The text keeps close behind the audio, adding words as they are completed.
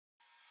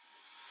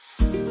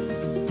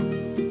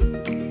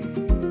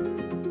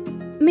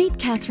Meet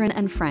Catherine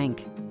and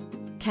Frank.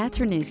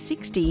 Catherine is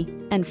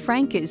 60 and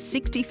Frank is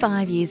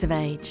 65 years of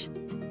age.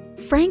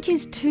 Frank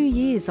is 2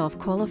 years off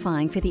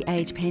qualifying for the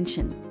age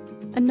pension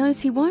and knows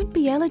he won't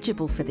be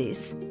eligible for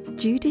this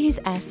due to his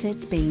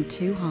assets being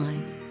too high.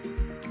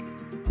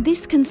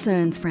 This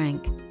concerns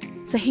Frank,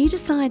 so he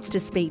decides to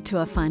speak to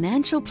a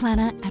financial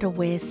planner at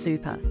Aware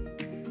Super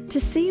to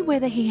see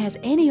whether he has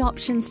any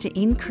options to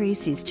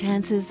increase his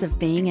chances of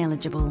being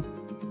eligible.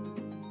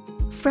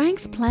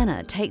 Frank's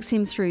planner takes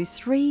him through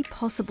 3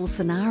 possible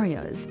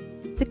scenarios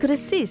that could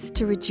assist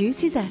to reduce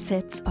his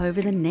assets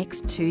over the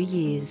next 2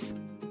 years.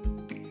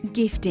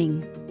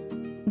 Gifting.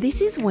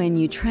 This is when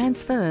you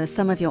transfer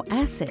some of your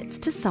assets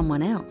to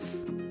someone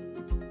else.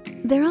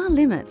 There are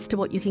limits to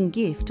what you can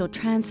gift or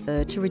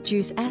transfer to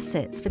reduce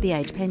assets for the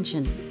age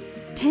pension.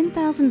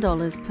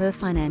 $10,000 per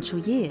financial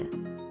year,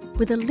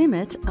 with a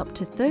limit up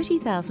to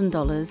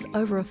 $30,000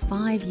 over a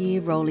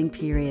 5-year rolling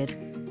period.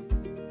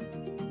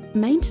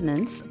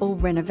 Maintenance or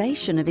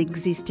renovation of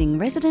existing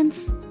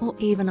residence, or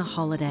even a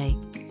holiday.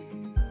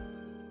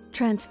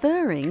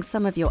 Transferring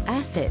some of your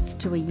assets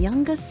to a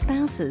younger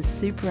spouse's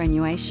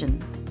superannuation.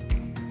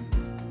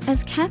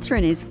 As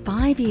Catherine is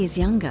 5 years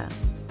younger,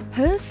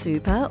 her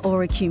super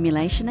or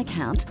accumulation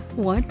account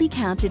won't be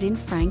counted in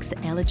Frank's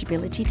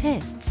eligibility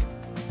tests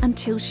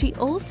until she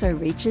also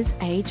reaches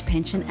age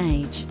pension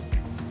age.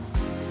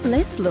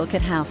 Let's look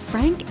at how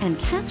Frank and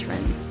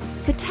Catherine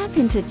could tap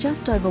into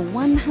just over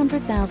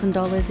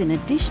 $100,000 in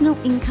additional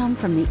income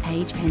from the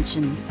age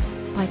pension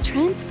by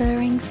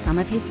transferring some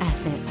of his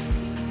assets.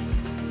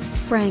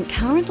 Frank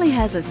currently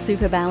has a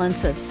super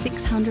balance of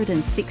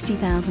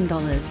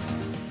 $660,000.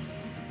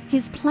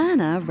 His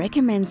planner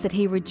recommends that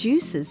he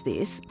reduces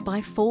this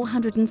by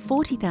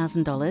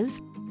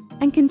 $440,000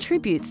 and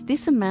contributes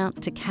this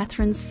amount to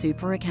Catherine's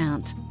super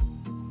account.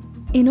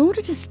 In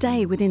order to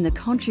stay within the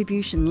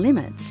contribution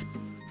limits,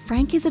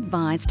 Frank is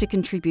advised to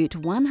contribute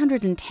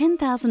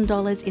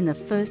 $110,000 in the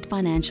first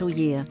financial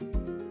year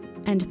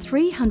and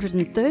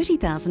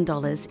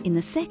 $330,000 in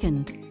the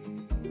second.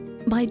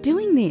 By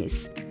doing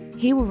this,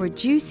 he will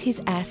reduce his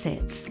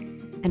assets,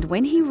 and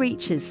when he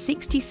reaches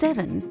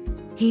 67,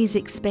 he is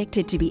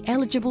expected to be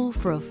eligible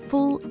for a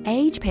full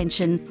age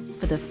pension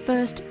for the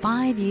first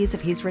 5 years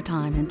of his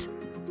retirement.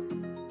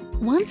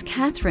 Once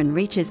Catherine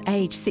reaches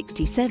age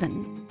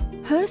 67,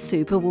 her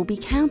super will be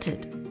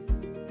counted.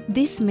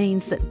 This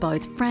means that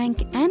both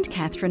Frank and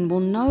Catherine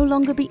will no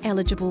longer be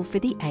eligible for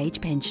the age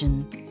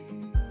pension.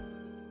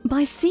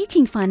 By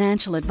seeking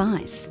financial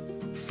advice,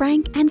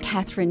 Frank and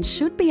Catherine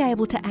should be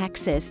able to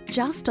access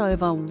just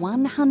over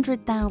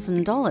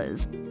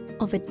 $100,000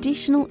 of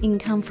additional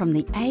income from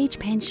the age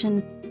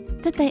pension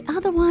that they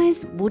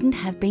otherwise wouldn't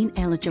have been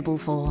eligible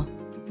for.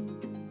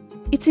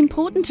 It's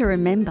important to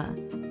remember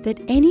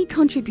that any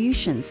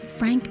contributions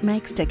Frank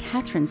makes to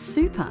Catherine's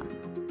super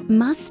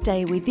must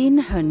stay within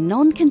her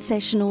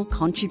non-concessional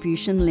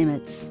contribution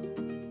limits.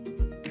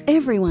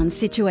 Everyone's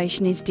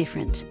situation is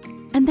different,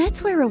 and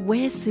that's where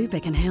Aware Super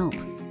can help.